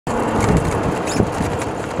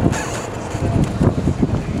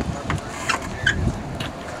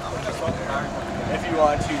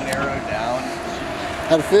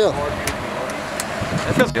How'd it feel?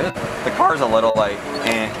 It feels good. The car's a little like,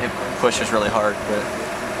 it pushes really hard, but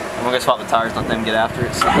I'm gonna go swap the tires, let them get after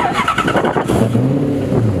it. So.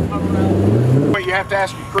 Wait, you have to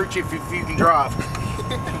ask your crew chief if you can drive.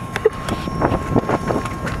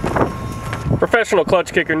 Professional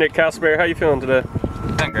clutch kicker Nick Cosmis, how you feeling today?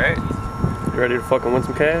 Doing great. You ready to fucking win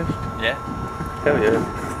some cash? Yeah. Hell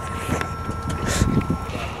yeah.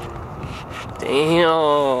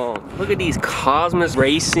 Damn. Look at these Cosmis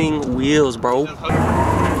racing wheels, bro.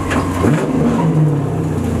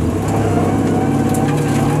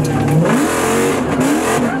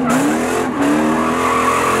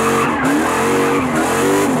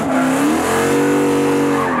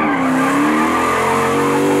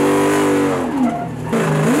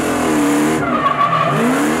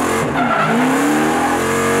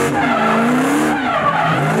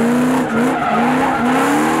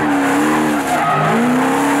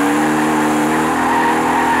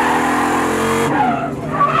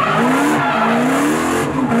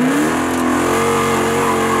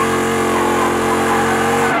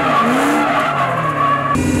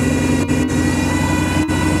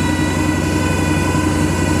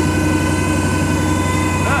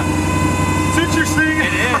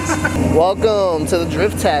 Welcome to the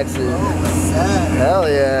drift taxi. Hell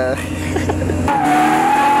yeah.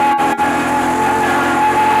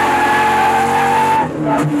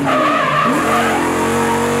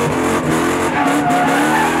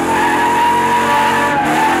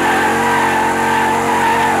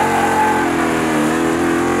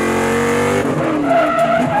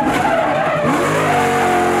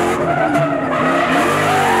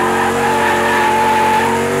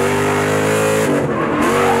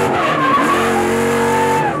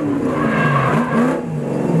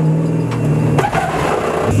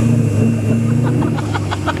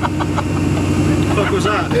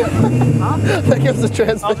 I think it was the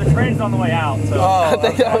transmission. Oh, the train's on the way out. So. I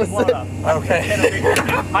think that was it.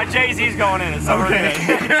 Okay. My Jay-Z's going in. So okay.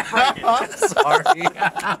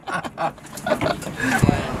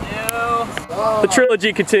 The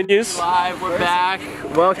trilogy continues. Live, we're back.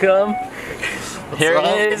 Welcome. Here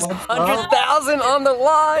it is. 100,000 on the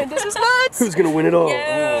line. This is nuts. Who's gonna win it all?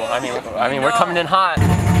 Yeah. I mean, we're coming in hot.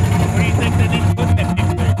 What do you think they need to put that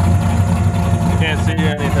thing there? Can't see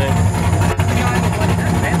anything.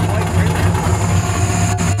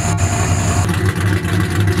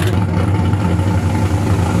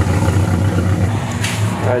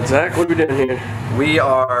 Alright, Zach, what are we doing here? We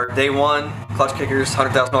are day one, Clutch Kickers,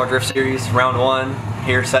 $100,000 Drift Series, round one.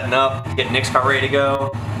 Here setting up, getting Nick's car ready to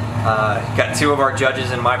go. Got two of our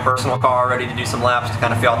judges in my personal car ready to do some laps to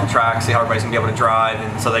kind of feel out the track, see how everybody's gonna be able to drive,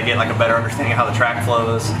 and so they get like a better understanding of how the track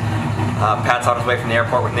flows. Pat's on his way from the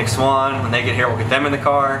airport with Nick Swan. When they get here, we'll get them in the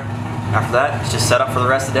car. After that, it's just set up for the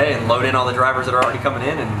rest of the day and load in all the drivers that are already coming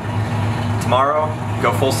in, and tomorrow,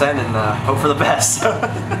 go full send and hope for the best.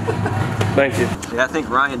 Thank you. Yeah, I think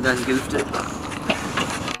Ryan done goofed it.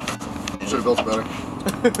 Should have built it better.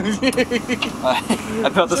 I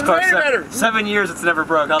built this car 7 years, it's never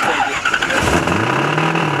broke. I'll take it.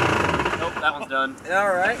 Nope, that one's done.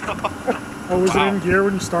 Alright. Oh, was it in gear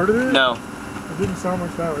when you started it? No. It didn't sound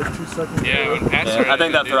like that, like 2 seconds Yeah, ago. when Pat started, I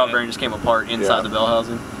think that throttle bearing just came apart inside the bell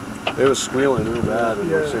housing. It was squealing real bad when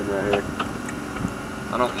we were sitting right here.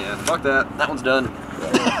 Fuck that. That one's done.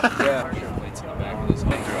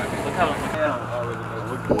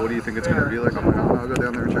 What do you think it's going to be like? I'm like, I'll go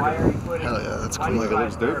down there and check it. Hell yeah, that's cool. Like, it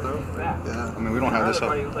looks dope though. Yeah. I mean, we don't have this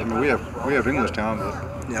up. I mean, we have English Town, but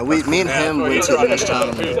Yeah, me and him went to English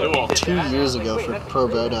Town 2 years ago for Pro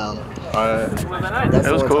Bro Down. That's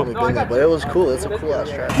it was cool. We've been there, but it was cool. It's a cool ass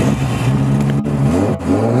track.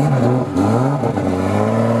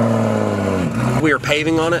 We were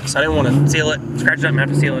paving on it, so I didn't want to seal it, scratch it up and have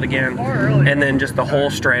to seal it again. And then just the whole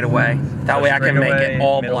straightaway. That way I can make it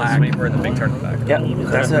all black. We're in the big turn back. Yep,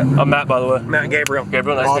 that's it. I'm Matt, by the way. Matt and Gabriel.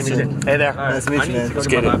 Gabriel, nice to meet you. Hey there. Nice to meet you, man. Let's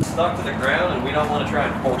get it. Stuck to the ground and we don't want to try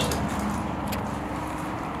and force it.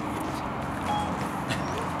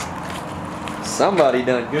 Somebody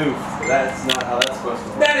done goofed. That's not how that's supposed to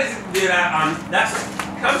work. That is, dude, I'm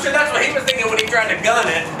sure that's what he was thinking when he tried to gun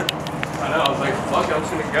it. I know, I was like, fuck it, I'm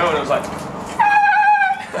just gonna go. And it was like,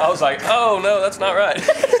 I was like, oh no, that's not right.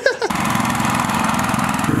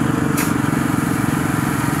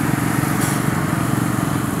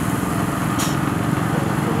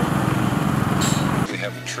 We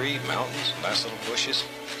have a tree, mountains, nice little bushes,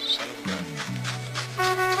 son of a gun.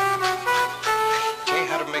 Tell you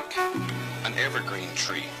how to make an evergreen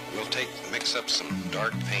tree. We'll mix up some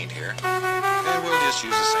dark paint here, and we'll just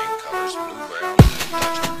use the same colors, blue, brown,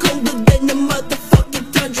 and Colder than the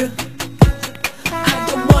motherfucking tundra. I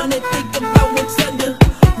don't wanna think about what's under.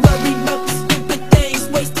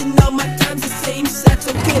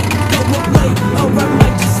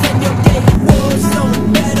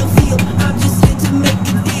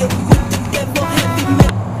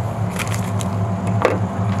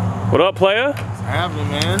 What up, player? What's happening,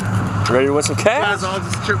 man? Ready to win some You cash? guys all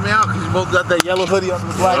just tripped me out because you both got that yellow hoodie under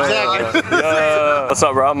the black jacket. What's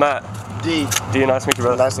up, bro? I'm Matt. D. D, nice to meet you,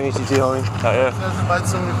 brother. Nice to meet you too, homie. Oh, yeah. You guys invite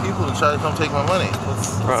so many people to try to come take my money.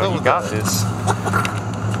 What's Bro, up you with got that? this.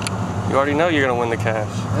 You already know you're gonna win the cash.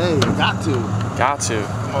 Hey, got to. Got to.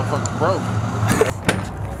 Motherfucker broke.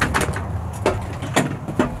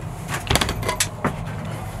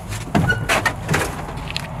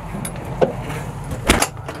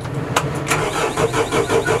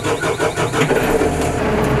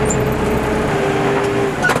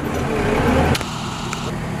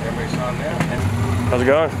 How's it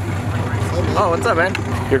going? Oh, what's up, man?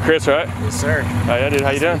 You're Chris, right? Yes, sir. Oh, yeah, dude.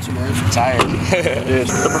 How you doing? Tired. Dude.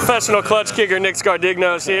 The professional clutch kicker, Nick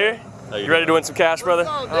Scardigno's here. You ready to win some cash, brother?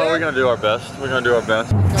 Oh, we're gonna do our best. We're gonna do our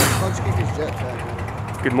best.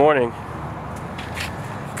 Good morning.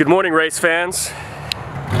 Good morning, race fans.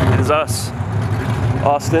 It is us,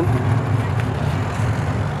 Austin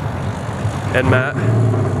and Matt.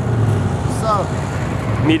 What's up?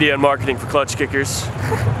 Media and marketing for Clutch Kickers.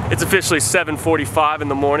 It's officially 7:45 in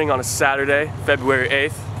the morning on a Saturday, February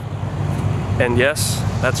 8th. And yes,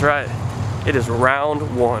 that's right. It is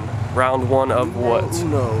round one. Round one of what?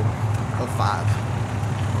 Uno of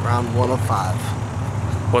 5. Round 1 of 5.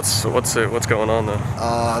 What's going on though?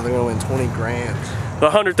 They're gonna win 20 grand. The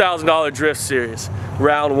 $100,000 drift series,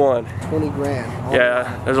 round 1. 20 grand.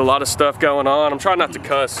 Yeah, there's a lot of stuff going on. I'm trying not to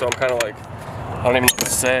cuss, so I'm kind of like, I don't even know what to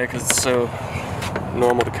say because it's so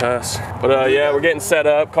normal to cuss. But yeah, we're getting set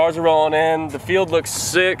up. Cars are rolling in. The field looks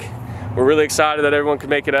sick. We're really excited that everyone can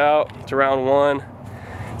make it out to round 1.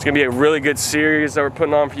 It's gonna be a really good series that we're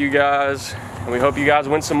putting on for you guys. And we hope you guys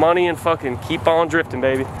win some money and fucking keep on drifting,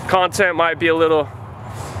 baby. Content might be a little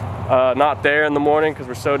not there in the morning because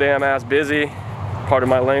we're so damn ass busy. Part of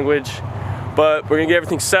my language. But we're gonna get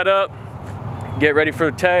everything set up. Get ready for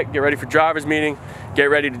the tech, get ready for driver's meeting, get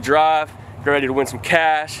ready to drive, get ready to win some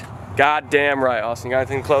cash. Goddamn right, Austin. You got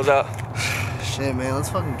anything to close out? Shit, man, let's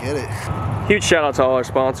fucking get it. Huge shout out to all our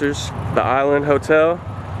sponsors. The Island Hotel,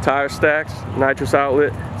 Tire Stacks, Nitrous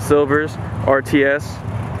Outlet, Silvers, RTS,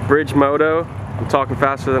 Bridgemoto, I'm talking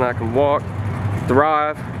faster than I can walk,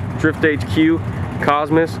 Thrive, Drift HQ,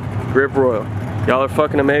 Cosmis, Grip Royal. Y'all are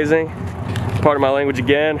fucking amazing. Part of my language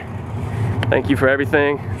again. Thank you for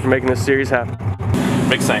everything, for making this series happen.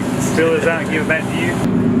 Big thanks. Fill this out and give it back to you.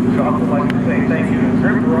 So I would like to say thank you to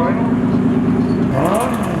Grip Royal.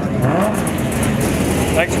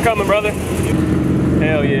 Thanks for coming, brother.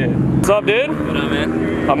 Hell yeah. What's up, dude? What up,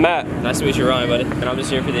 man? I'm Matt. Nice to meet you, Ryan, buddy. And I'm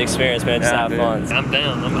just here for the experience, man. Just have fun. I'm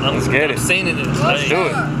down. Let's get it. Seeing it. Let's do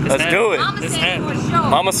it. Let's do it.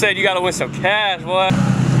 Mama said you gotta win some cash, boy.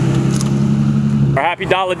 Our Happy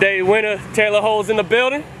Dollar Day winner, Taylor Hole's in the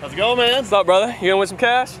building. Let's go, man. What's up, brother? You gonna win some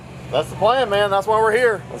cash? That's the plan, man. That's why we're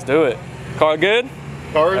here. Let's do it. Car good?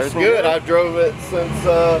 Car's good. I've drove it since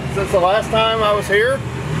the last time I was here.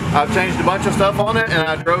 I've changed a bunch of stuff on it, and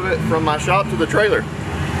I drove it from my shop to the trailer.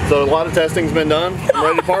 So a lot of testing's been done. I'm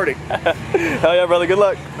ready to party. Hell yeah, brother. Good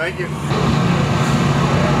luck. Thank you.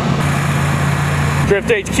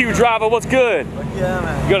 Drift HQ driver, what's good? Yeah,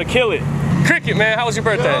 man. You gonna kill it. Cricket, man, how was your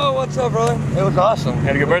birthday? Oh, what's up, brother? It was awesome.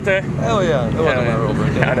 Had a good birthday? Hell yeah. It wasn't my real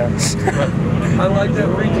birthday. I know. I like that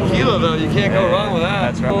free tequila, though. You can't go wrong with that.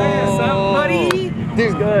 That's right. What's up, buddy?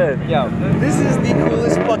 Dude, good. Yo, this is the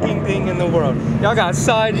coolest fucking thing in the world. Y'all got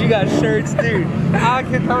signs, you got shirts, dude. I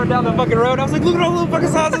kept coming down the fucking road. I was like, look at all the fucking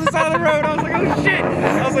signs on the side of the road. I was like, oh shit.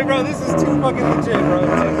 I was like, bro, this is too fucking legit, bro.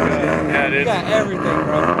 Yeah, dude. You got everything,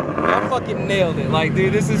 bro. Y'all fucking nailed it. Like,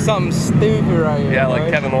 dude, this is something stupid right here. Yeah, like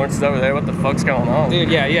bro. Kevin Lawrence is over there. What the fuck's going on? Dude,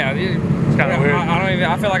 yeah. It's kind of weird.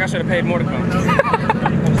 I feel like I should have paid more to come.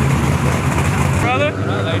 Brother?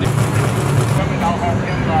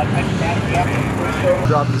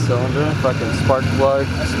 Dropped the cylinder, fucking spark plug.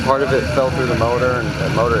 Part of it fell through the motor, and the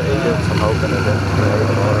motor ate it, so I'm hoping it didn't ate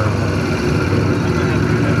the motor.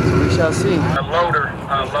 So we shall see. The loader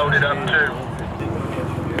loaded up too.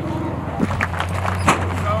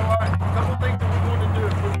 So a couple things that we want to do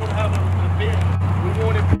is we want to have an event. We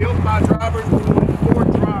want it built by drivers. We want it for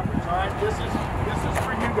drivers. All right, this is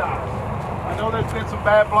for you guys. I know there's been some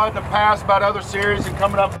bad blood in the past about other series and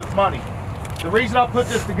coming up with money. The reason I put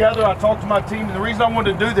this together, I talked to my team, and the reason I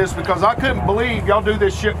wanted to do this because I couldn't believe y'all do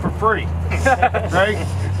this shit for free, right?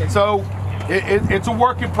 So it's a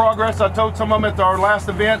work in progress. I told some of them at our last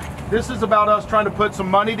event, this is about us trying to put some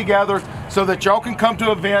money together so that y'all can come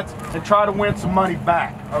to events and try to win some money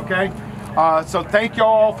back, okay? So thank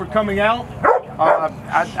y'all for coming out.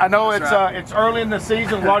 I know it's early in the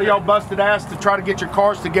season. A lot of y'all busted ass to try to get your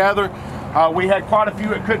cars together. We had quite a few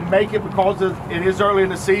that couldn't make it because it is early in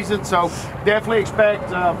the season, so definitely expect,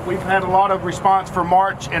 we've had a lot of response for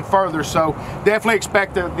March and further, so definitely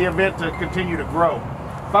expect the event to continue to grow.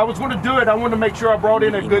 If I was going to do it, I wanted to make sure I brought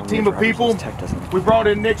in a good team of people. We brought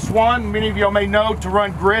in Nick Swan, many of y'all may know, to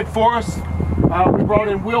run grid for us. We brought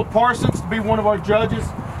in Will Parsons to be one of our judges.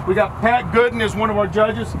 We got Pat Gooden as one of our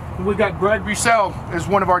judges, and we got Greg Bussell as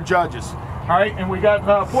one of our judges. All right, and we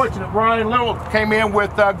got fortunate Ryan Little came in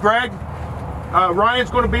with Greg. Ryan's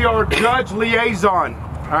going to be our judge liaison.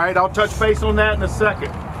 All right, I'll touch base on that in a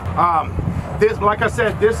second. Like I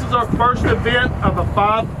said, this is our first event of a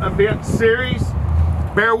 5-event series.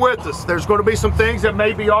 Bear with us. There's going to be some things that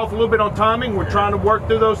may be off a little bit on timing. We're trying to work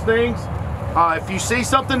through those things. If you see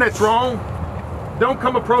something that's wrong, don't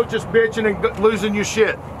come approach us bitching and losing your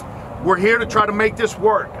shit. We're here to try to make this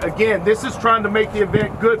work. Again, this is trying to make the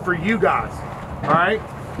event good for you guys. All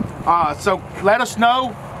right? So let us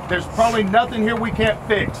know. There's probably nothing here we can't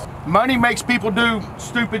fix. Money makes people do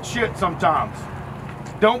stupid shit sometimes.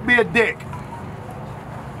 Don't be a dick.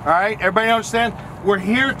 All right? Everybody understand? We're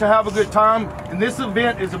here to have a good time, and this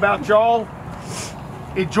event is about y'all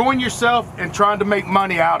enjoying yourself and trying to make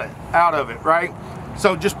money out of it, right?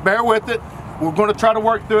 So just bear with it. We're going to try to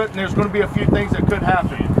work through it, and there's going to be a few things that could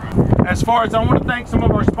happen. As far as I want to thank some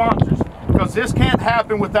of our sponsors, because this can't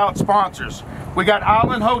happen without sponsors. We got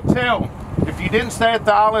Island Hotel. If you didn't stay at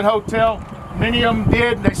the Island Hotel, many of them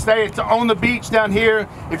did. They stay on the beach down here.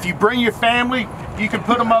 If you bring your family, you can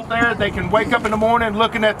put them up there. They can wake up in the morning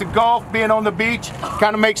looking at the Gulf, being on the beach.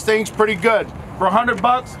 Kind of makes things pretty good. For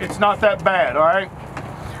 $100, it's not that bad, all right?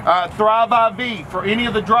 Thrive IV for any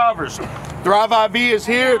of the drivers. Thrive IV is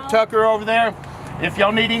here, Tucker over there. If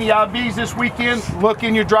y'all need any IVs this weekend, look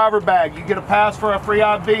in your driver bag. You get a pass for a free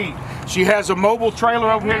IV. She has a mobile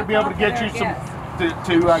trailer over here to be able to get you some,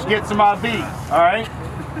 to get some IV, all right?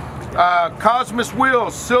 Cosmis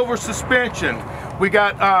wheels, silver suspension. We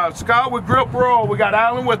got Scott with Grip Roll. We got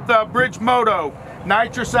Alan with Bridgemoto,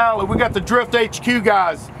 Nitrous Outlet. We got the Drift HQ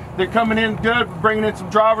guys. They're coming in good, bringing in some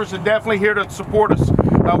drivers and definitely here to support us.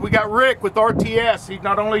 We got Rick with RTS. He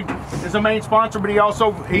not only is a main sponsor, but he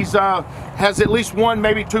also has at least one,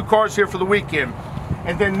 maybe 2 cars here for the weekend.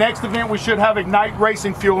 And then next event, we should have Ignite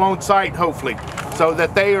Racing Fuel on site, hopefully, so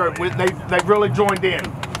that they've really joined in.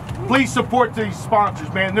 Please support these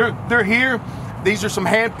sponsors, man. They're here. These are some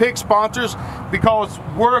hand-picked sponsors because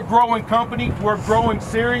we're a growing company. We're a growing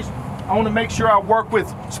series. I want to make sure I work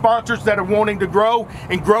with sponsors that are wanting to grow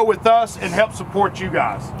and grow with us and help support you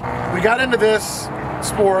guys. We got into this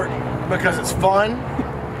sport because it's fun.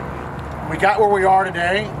 We got where we are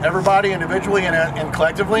today, everybody individually and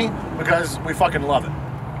collectively, because we fucking love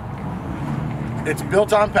it. It's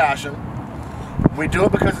built on passion. We do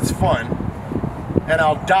it because it's fun. And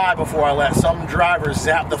I'll die before I let some driver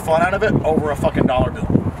zap the fun out of it over a fucking dollar bill.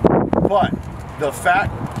 But the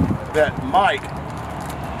fact that Mike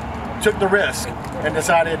took the risk and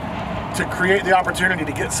decided to create the opportunity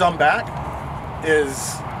to get some back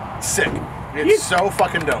is sick. It's so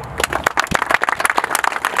fucking dope.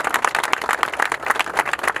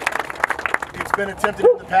 It's been attempted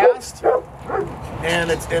in the past, and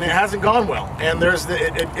it hasn't gone well. And there's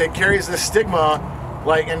it carries this stigma,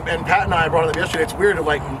 like, and Pat and I brought it up yesterday. It's weird,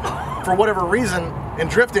 like, for whatever reason, in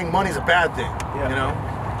drifting, money's a bad thing, you know,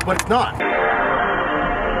 but it's not.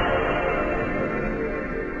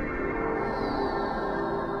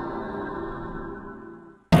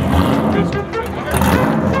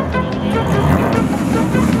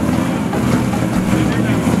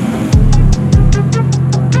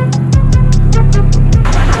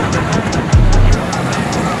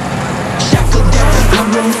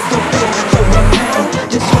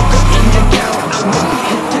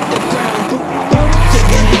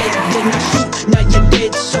 Now you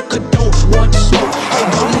did, sucker, don't want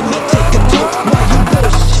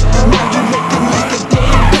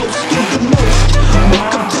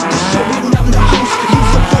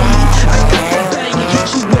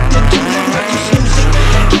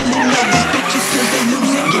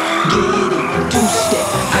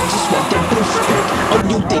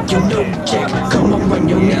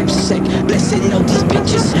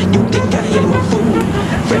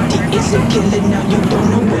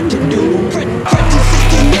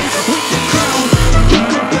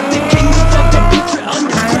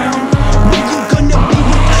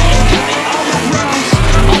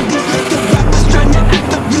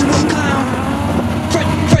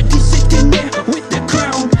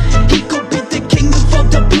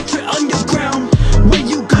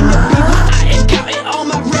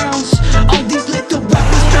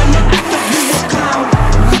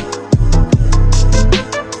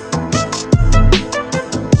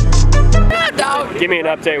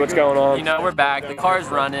update. What's going on? You know, we're back. The car's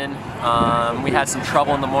running. We had some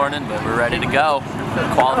trouble in the morning, but we're ready to go.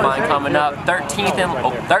 Qualifying coming up.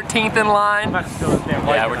 13th in line.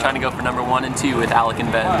 Yeah, we're trying to go for number 1 and 2 with Alec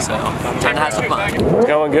and Ben. So trying to have some fun. It's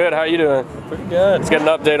going good. How are you doing? Pretty good. Let's get an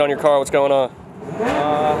update on your car. What's going on?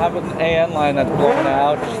 I have an AN line that's blowing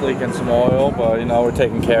out, just leaking some oil, but you know, we're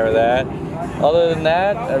taking care of that. Other than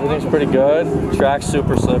that, everything's pretty good. Track's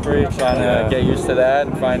super slippery, trying to get used to that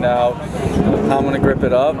and find out how I'm going to grip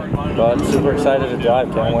it up, but super excited to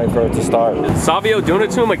drive. Can't wait for it to start. Savio doing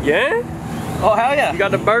it to him again? Oh, hell yeah. You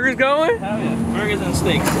got the burgers going? Hell yeah. Burgers and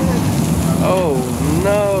steaks. Oh,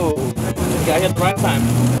 no. Got hit the right time.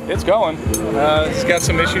 It's going. It's got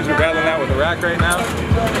some issues we're battling out with the rack right now.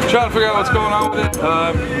 Trying to figure out what's going on with it.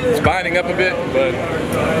 It's binding up a bit, but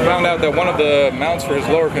found out that one of the mounts for his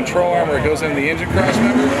lower control arm where it goes in the engine cross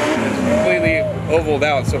member is completely ovaled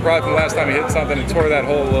out. So probably from the last time he hit something, it tore that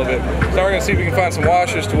hole a little bit. So we're gonna see if we can find some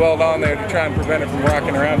washers to weld on there to try and prevent it from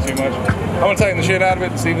rocking around too much. I'm gonna tighten the shit out of it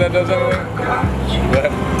and see if that does anything.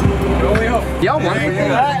 But only hope. Y'all want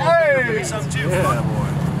Hey!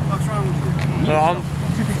 I'm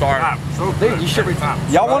sorry. Dude, you should be.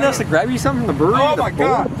 Y'all want us to grab you something from the brewery? Oh my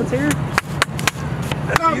God! What's here?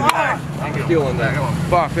 I'm feeling that.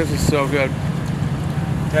 Fuck, this is so good.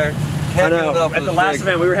 I know. At the last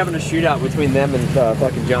event, we were having a shootout between them and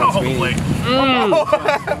fucking John Sweeney.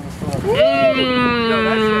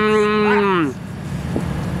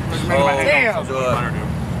 Damn!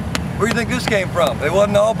 Where do you think this came from? It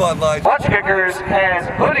wasn't all Bud Light. Clutch Kickers has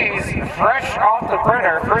hoodies fresh off the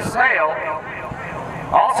printer for sale.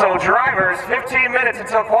 Also, drivers, 15 minutes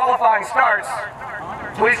until qualifying starts.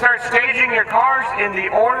 Please start staging your cars in the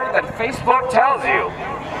order that Facebook tells you.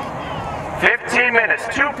 15 minutes,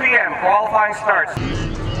 2 p.m. qualifying starts.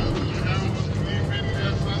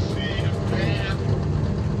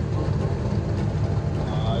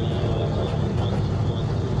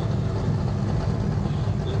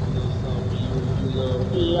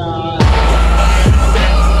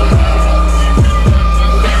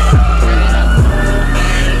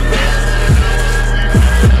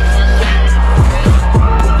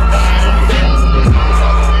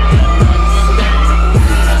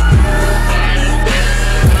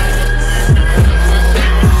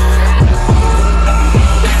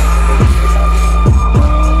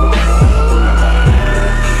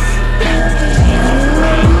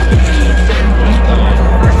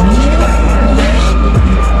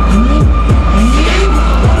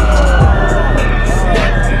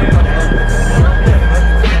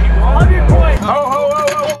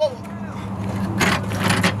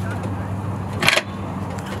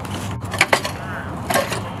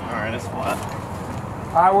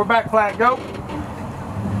 Alright, we're back flat, go.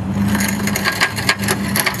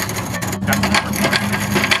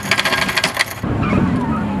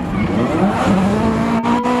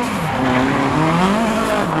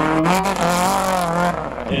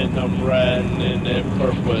 And I'm riding in that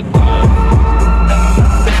purple.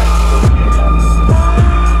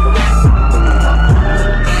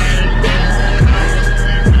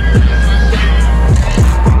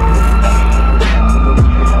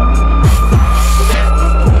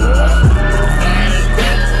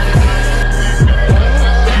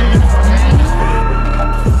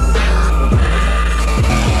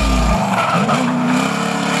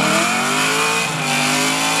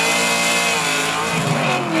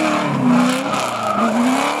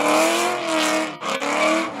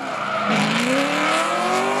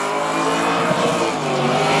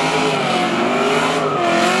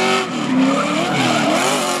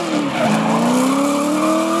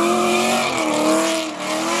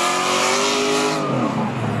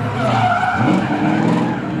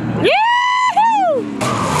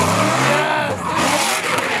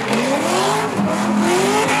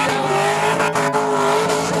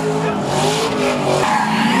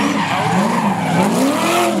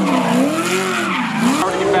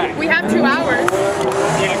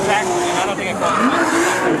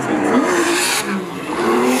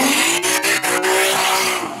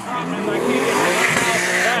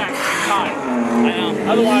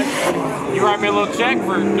 Otherwise, you write me a little check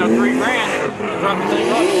for $3 grand, drop the thing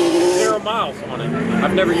up, 0 miles on it.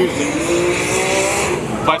 I've never used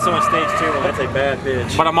it. But someone stage 2, well, that's a bad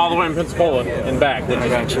bitch. But I'm all the way in Pensacola and back, which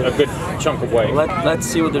is a good chunk of way. Let's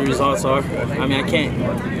see what the results are. I mean, I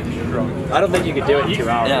can't. I don't think you could do it in 2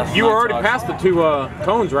 hours. Yeah, you were already past the 2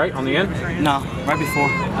 cones, right, on the end? No, right before.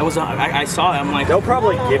 I saw it. I'm like, they'll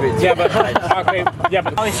probably give it to you. But okay, yeah,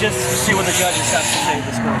 but always just see what the judges have to say at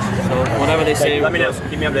this course. So whatever they say, let me know.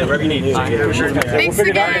 Keep me updated. Whatever you need. Thanks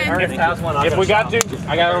again. If we got to,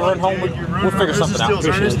 I gotta run home. We'll figure something out.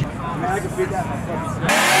 Appreciate it. Left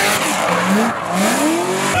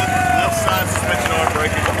side suspension arm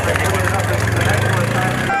braking.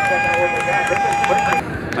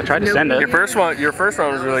 I tried to send it. Your first one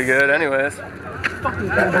was really good anyways.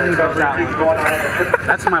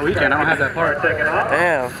 That's my weekend, I don't have that part.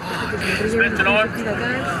 Damn. Suspension arm.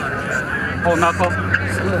 Oh, knuckle.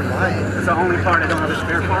 It's the only part I don't have a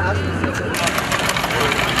spare part.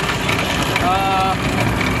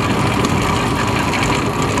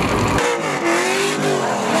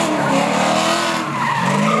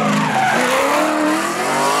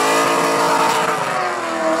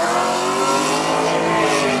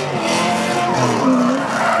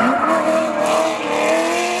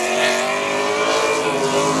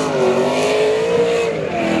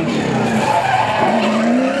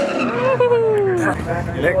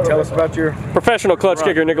 Nick, tell us about your professional clutch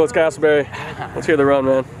kicker, Nicholas Castleberry. Let's hear the run,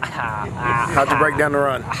 man. How'd you break down the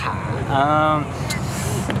run?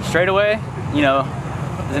 Straight away, you know,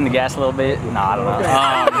 was in the gas a little bit. No, I don't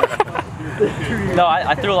know. No,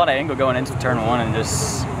 I threw a lot of angle going into turn one and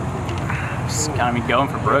just kind of going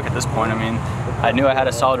for broke at this point. I mean, I knew I had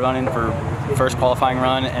a solid run in for first qualifying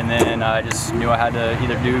run, and then I just knew I had to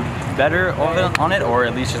either do better on it or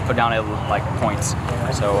at least just put down like points.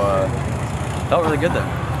 So felt really good though.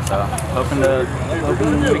 So hoping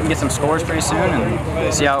we can get some scores pretty soon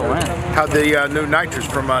and see how it went. How'd the new nitrous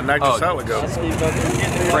from Nitrous Outlet go?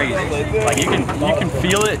 Crazy. Like you can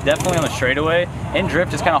feel it definitely on the straightaway. In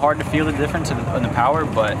drift, it's kind of hard to feel the difference in the power,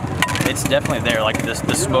 but it's definitely there. Like the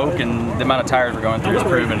smoke and the amount of tires we're going through is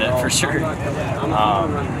proving it for sure.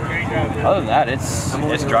 Other than that,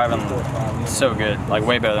 it's driving so good. Like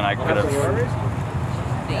way better than I could have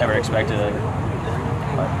ever expected.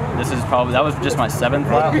 This is probably, that was just my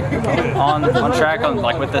 7th lap on track,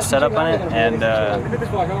 like with this setup on it, and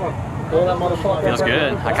feels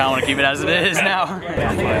good. I kind of want to keep it as it is now.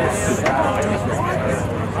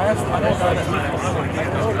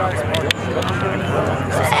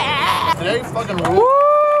 Today fucking rule.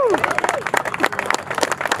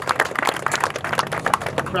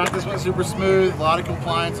 Practice went super smooth, a lot of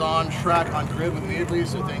compliance on track, on grid with me at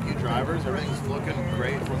least, so thank you drivers. Everything's looking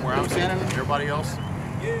great from where I'm standing. Everybody else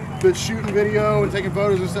good shooting video and taking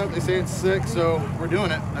photos and stuff. They say it's sick, so we're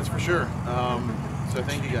doing it, that's for sure. So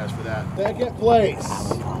thank you guys for that. Second place,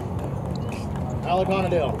 Alec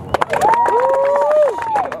Hohnadell.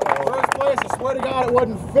 First place, I swear to God it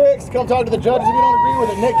wasn't fixed. Come talk to the judges if you don't agree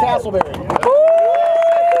with it, Nick Castleberry.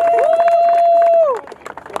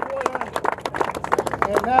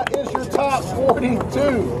 And that is your top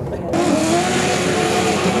 42.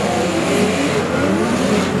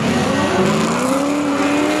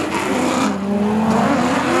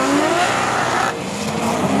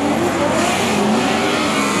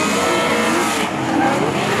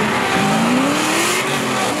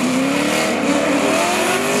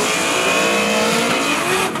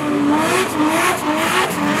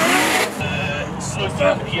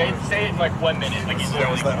 Yeah, say it in like 1 minute. Like that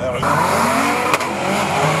was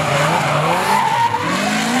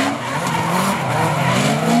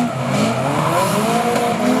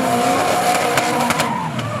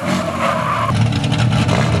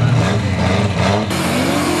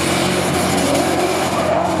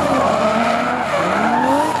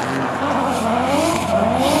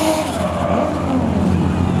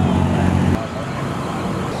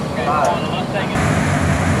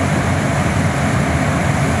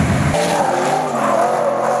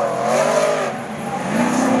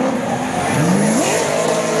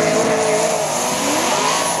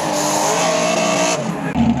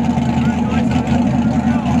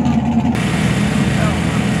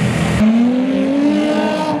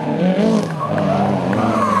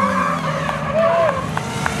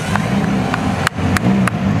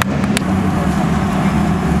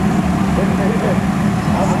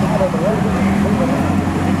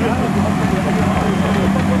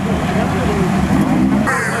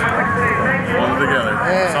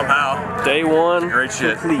Day one. Great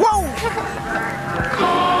shit. Whoa!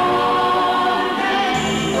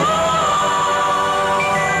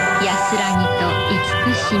 安らぎと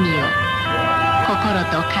慈しみを心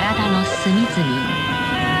と体の隅々に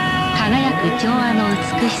輝く調和の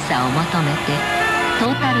美しさを求めてト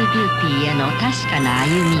ータルビューティーへの確かな歩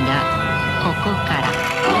みがここから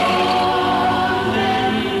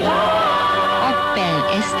オッペン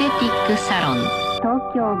エステティックサロン東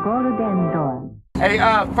京ゴールデンドア Hey,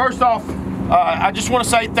 first off, I just want to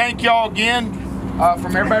say thank y'all again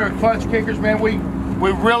from everybody at Klutch Kickers, man. We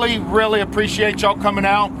really appreciate y'all coming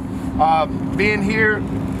out, being here.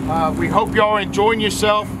 We hope y'all are enjoying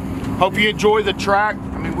yourself. Hope you enjoy the track.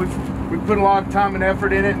 I mean, We put a lot of time and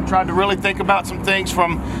effort in it and tried to really think about some things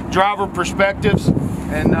from driver perspectives,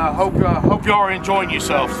 and hope y'all are enjoying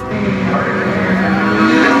yourselves.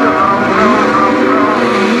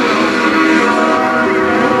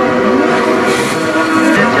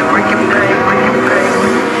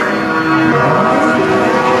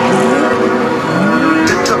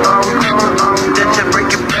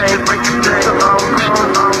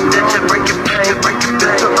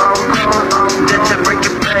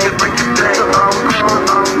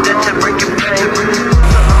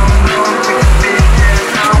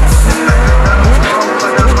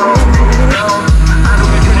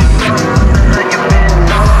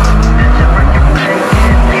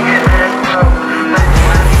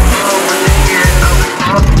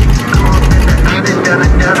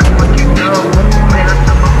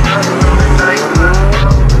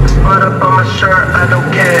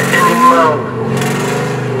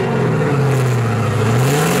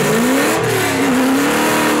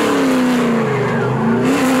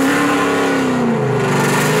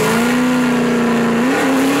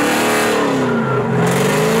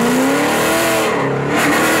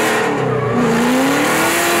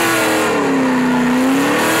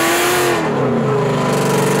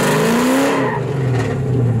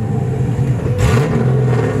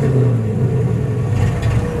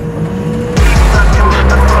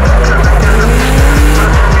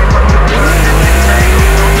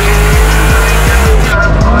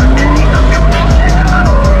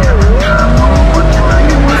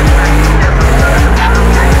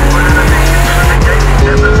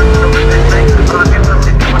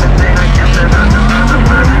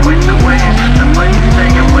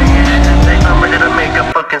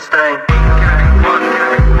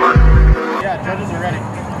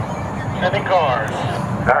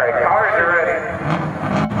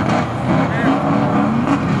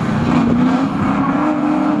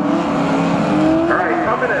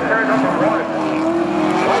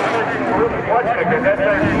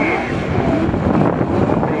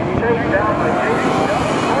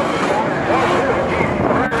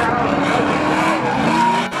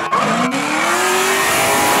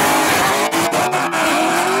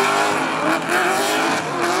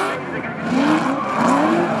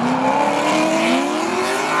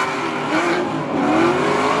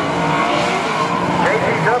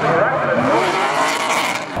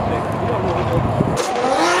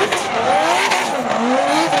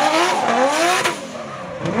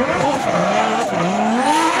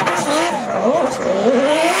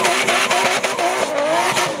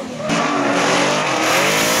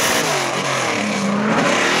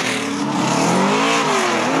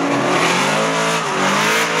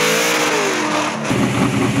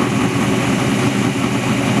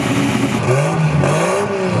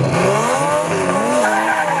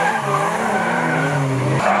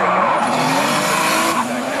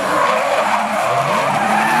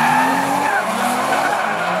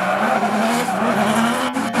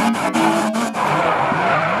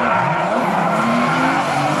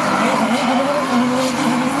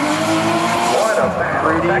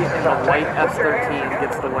 white F13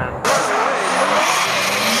 gets the win.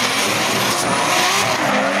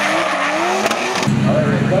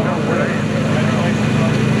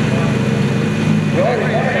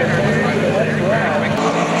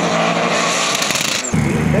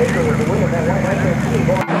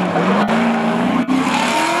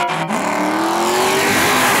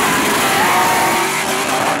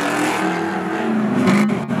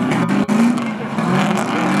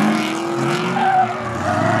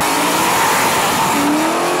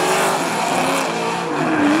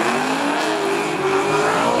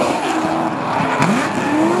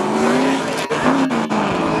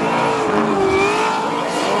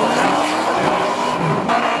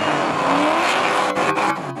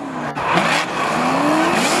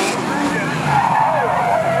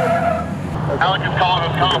 Alec is calling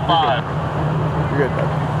us top 5. You're good,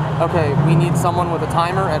 bud. Okay, we need someone with a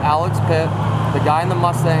timer at Alec's pit. The guy in the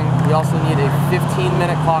Mustang, we also need a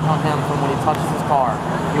 15-minute clock on him from when he touches his car.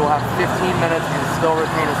 He will have 15 minutes and still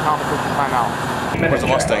retain his competition timeout. Where's the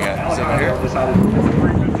Mustang at? Is it over here?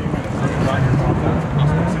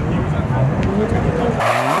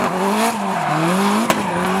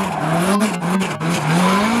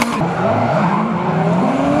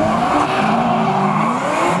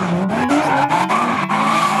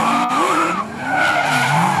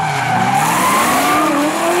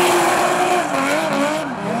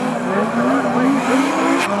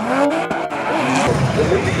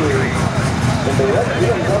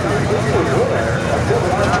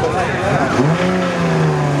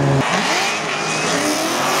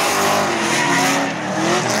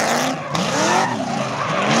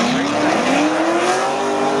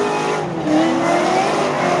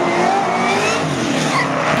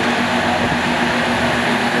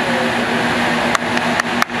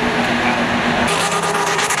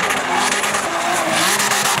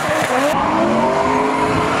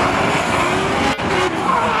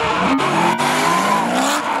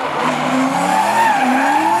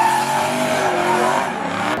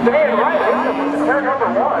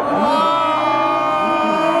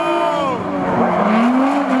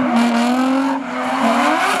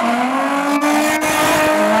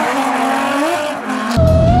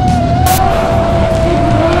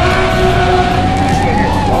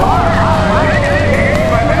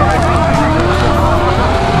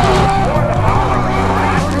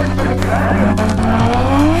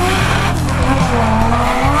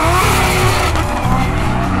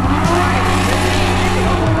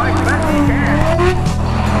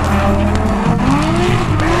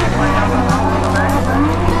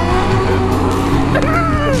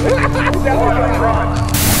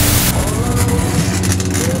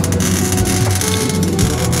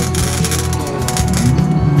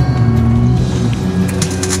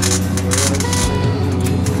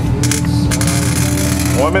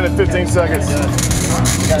 1 minute, 15 seconds. We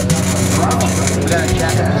got a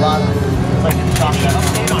jacket a lot of like chalk that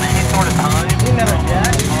update on any sort of time. You never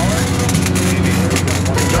jack.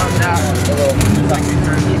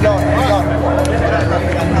 Keep going, keep going.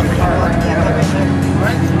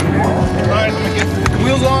 Alright,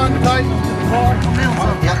 wheels on, tight.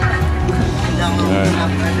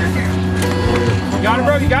 You got it,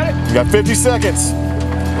 bro? You got it? You got 50 seconds.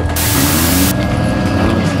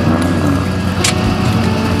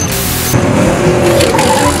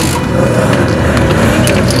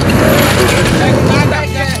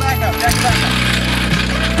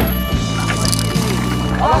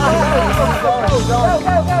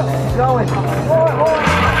 Go.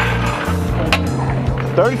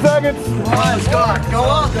 30 seconds. Come on, Scott. Go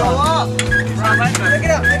up. Pick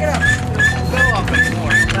it up. Go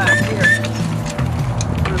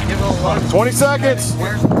up. 20 seconds.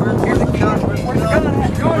 Where's the gun?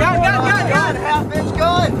 Gun. Half-inch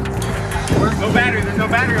gun. No battery. There's no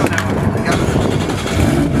battery on that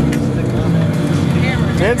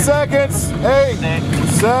one. 10 seconds. 8,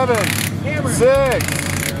 7, 6,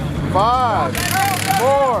 5,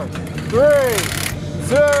 4, 3,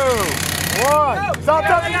 2, 1. Stop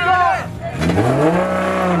touching the gun.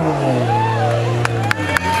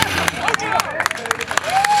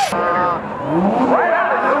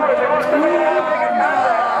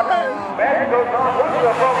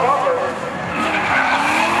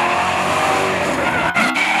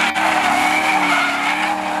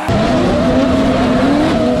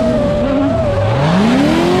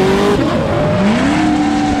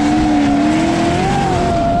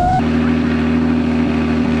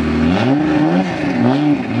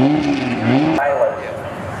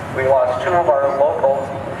 We lost 2 of our local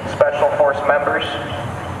special force members.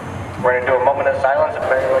 We're going to do a moment of silence if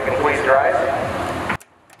everyone can please rise.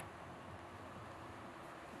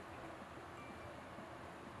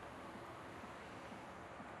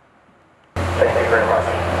 Thank you very much.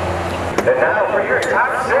 And now for your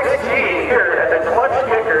top 16 here at the Klutch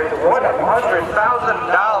Kickers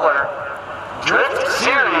 $100,000 Drift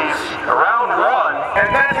Series Round 1.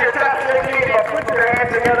 And that's your top 16. But put your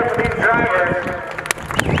hands together for these drivers.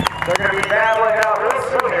 They're going to be battling out real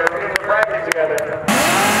soon here. We're getting practice together.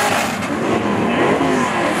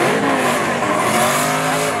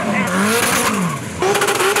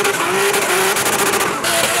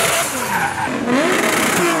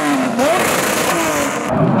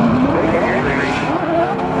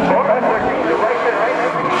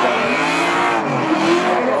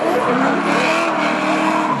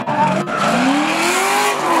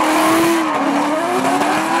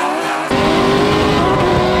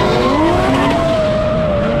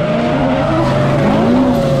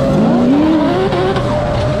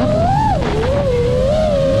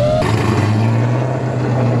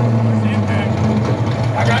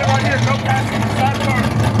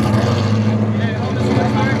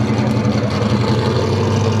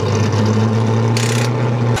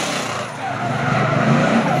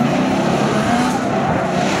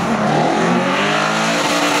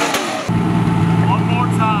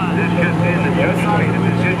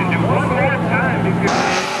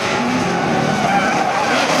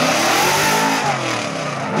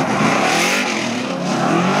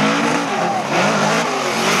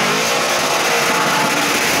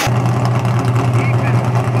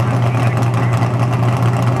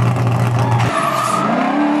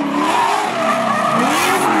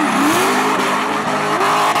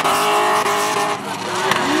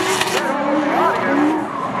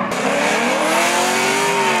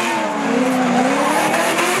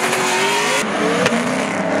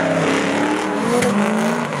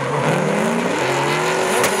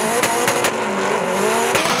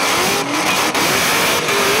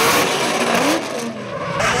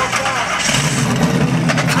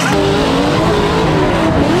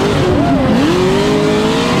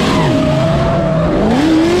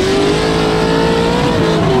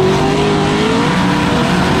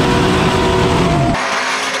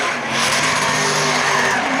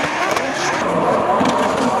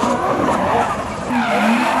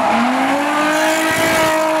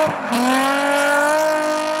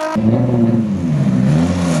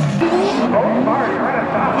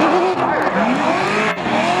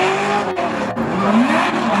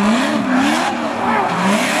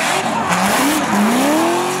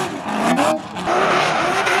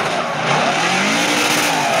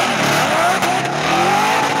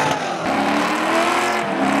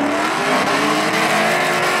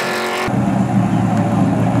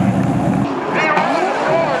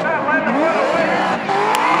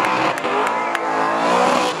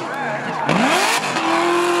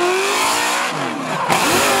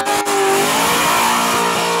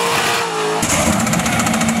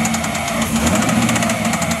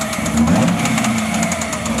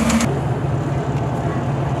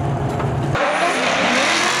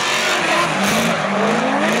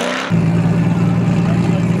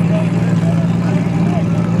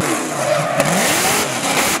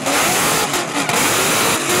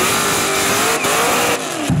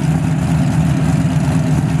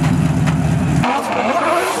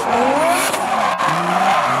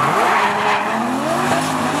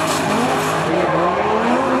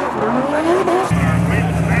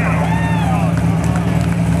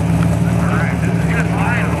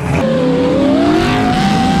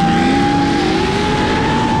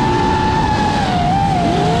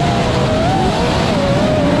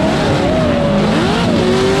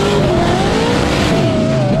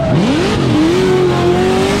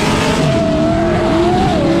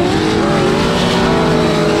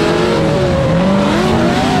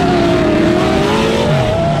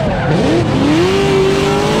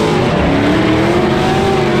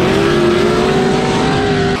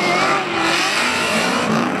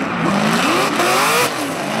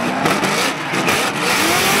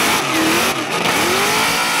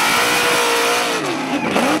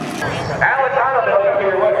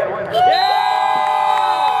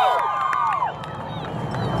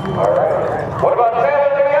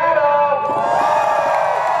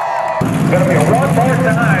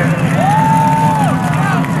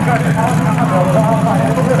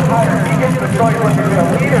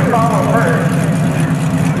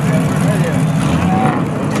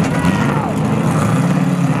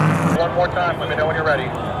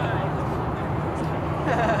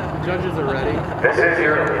 Judges are ready. This is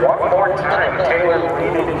your one more time, Taylor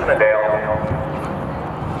Hohnadell.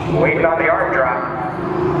 Waiting on the arm drop.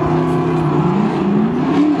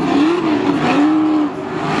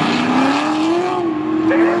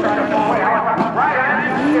 Taylor trying to pull away. Right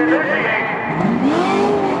hand, initiate.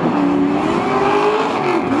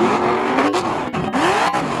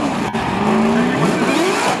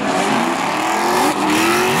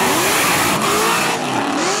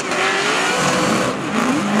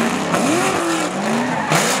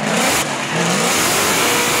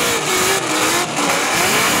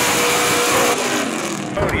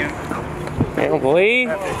 Can't believe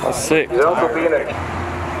that's sick. There's also being a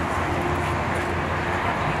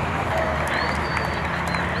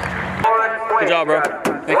good job, bro.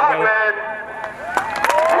 Thank you, brother.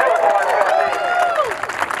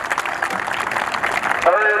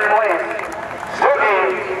 Third place, Stuke.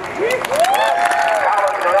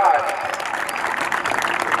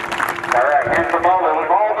 All right, here's the moment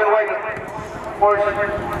we've all been waiting for.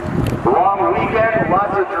 Long weekend,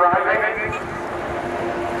 lots of driving.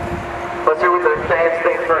 Let's hear what the fans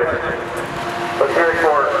think first. Let's hear it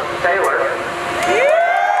for Taylor.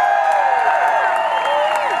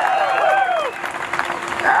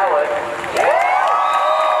 Alec.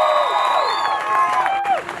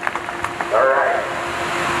 All right.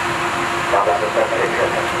 Now this is the picture.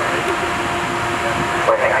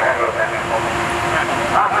 Wait, hang on, I have to go back.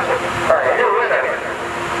 All right, your winner.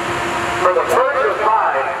 For the first of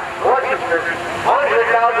 5, Worcester,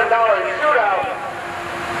 $100,000 shootout.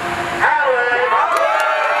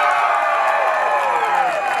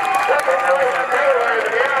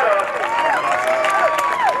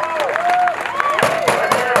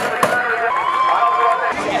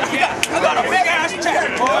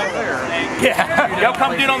 Yeah, y'all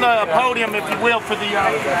come get on the podium if you will for the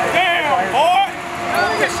damn boy.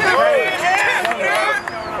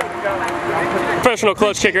 Professional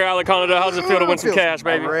clutch kicker Alec Hohnadell. How's it feel to win some cash,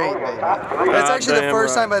 baby? Great, baby. It's actually the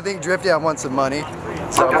first time I think drifting I've won some money,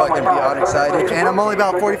 so I'm fucking beyond excited. And I'm only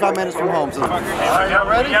about 45 minutes from home. So. All right, y'all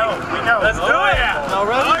ready? We go. Let's do it. Y'all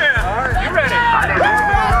ready? Oh yeah. All right. You ready?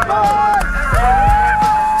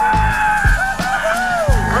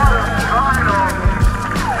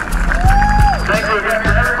 Thank you again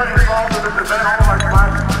for everybody involved with this event, all of our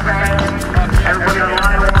class fans, everybody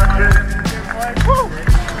online watching.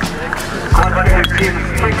 Everybody who's seen this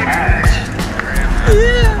big ass.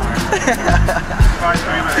 Yeah.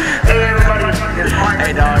 Hey everybody, it's Mike.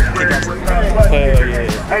 Hey dog, kick ass. Hey,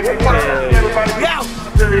 everybody. Yeah.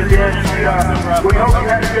 We hope you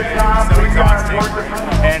had a good time.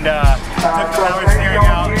 And took the power steering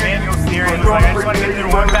out, manual steering. It's like I just want to get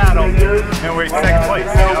through one battle, and we're second place.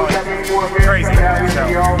 You know, it's crazy. So,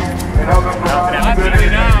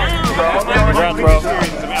 congrats, bro.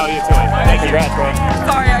 Congrats, bro.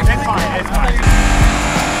 Sorry, it's fine. It's fine.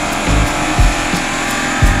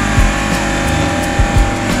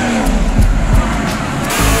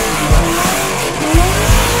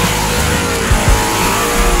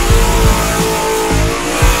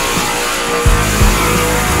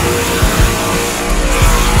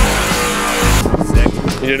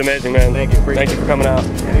 You did amazing, man. Thank you. Thank you for coming out.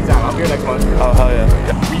 Anytime. I'll be here next month. Oh, hell yeah.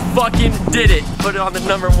 We fucking did it. Put it on the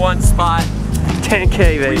 #1 spot.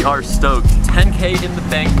 10K, baby. We are stoked. 10K in the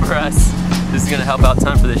bank for us. This is gonna help out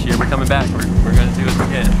ton for this year. We're coming back. We're gonna do it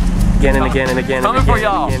again. Again and again and again. Coming for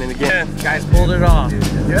y'all. Again and again. Guys pulled it off.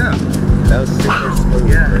 Yeah. That was super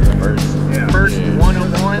smooth for the first. First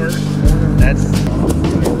 101. That's.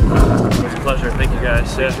 It's a pleasure. Thank you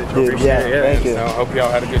guys. Yeah. Dude, yeah, thank you. I hope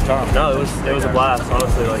y'all had a good time. No, it was a blast.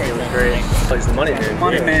 Honestly, like it was great. Plays the money here.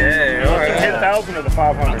 Money, man. Yeah, all right. 10,000 or the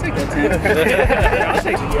 500. I'll take that 10. I'll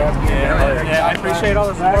take it. Yeah, I appreciate all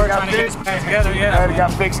the support. Trying to get this back together. Yeah. Glad it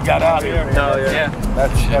got fixed and got out here. No, yeah.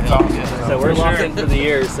 That's awesome. So we're locked in for the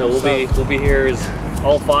year. So we'll be here as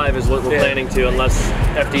all 5 is what we're planning to, unless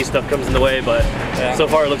FD stuff comes in the way. But so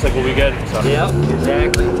far it looks like we'll be good. So. Yep,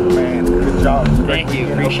 exactly. Man, good job. Thank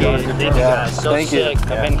you, appreciate it. Thank you guys. So sick.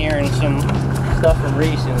 I've been hearing some stuff from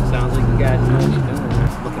Reese, and it sounds like you guys know what you're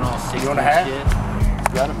doing. Looking all sick. You want a hat?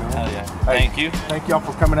 Got it, man. Hell yeah. Thank you. Thank y'all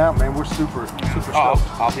for coming out, man. We're super stoked.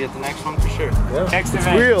 I'll be at the next one for sure. Yeah. Next it's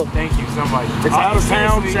event. real. Thank you so much. It's out of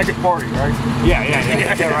town, second party, right? Yeah,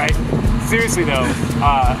 right. Seriously though,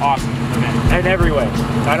 awesome event in every way.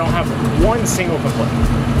 I don't have one single complaint.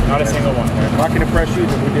 Not a single one. If I can impress you,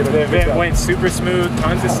 then we did a The event went super smooth,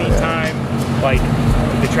 tons of seat time, like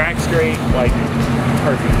the track's great, like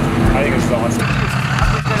perfect. I think this is awesome.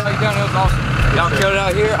 You done, it was awesome. Y'all killed it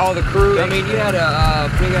out here, all the crew. I mean, you had a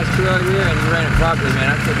big ass crew out here and you ran it properly, man.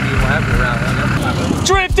 I couldn't be more happy around.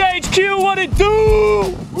 Drift HQ, what it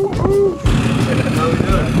do?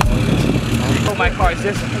 Oh, my car is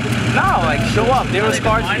this. No, like show up. There was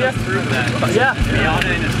cars here. Yeah.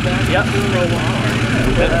 Yep.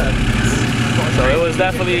 So it was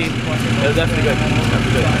definitely good.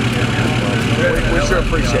 We sure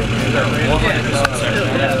appreciate it.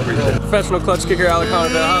 Professional clutch kicker Alec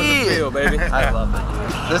Hohnadell. How's it feel, baby? I love it.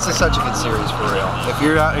 This is such a good series for real. If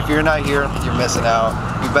you're not here, you're missing out.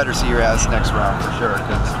 You better see your ass next round for sure,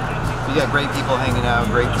 because you got great people hanging out,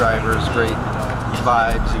 great drivers, great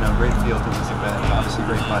vibes, you know, great feel to this event, obviously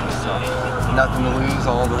great money. So nothing to lose,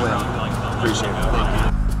 all to win. Appreciate it.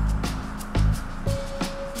 Thank you.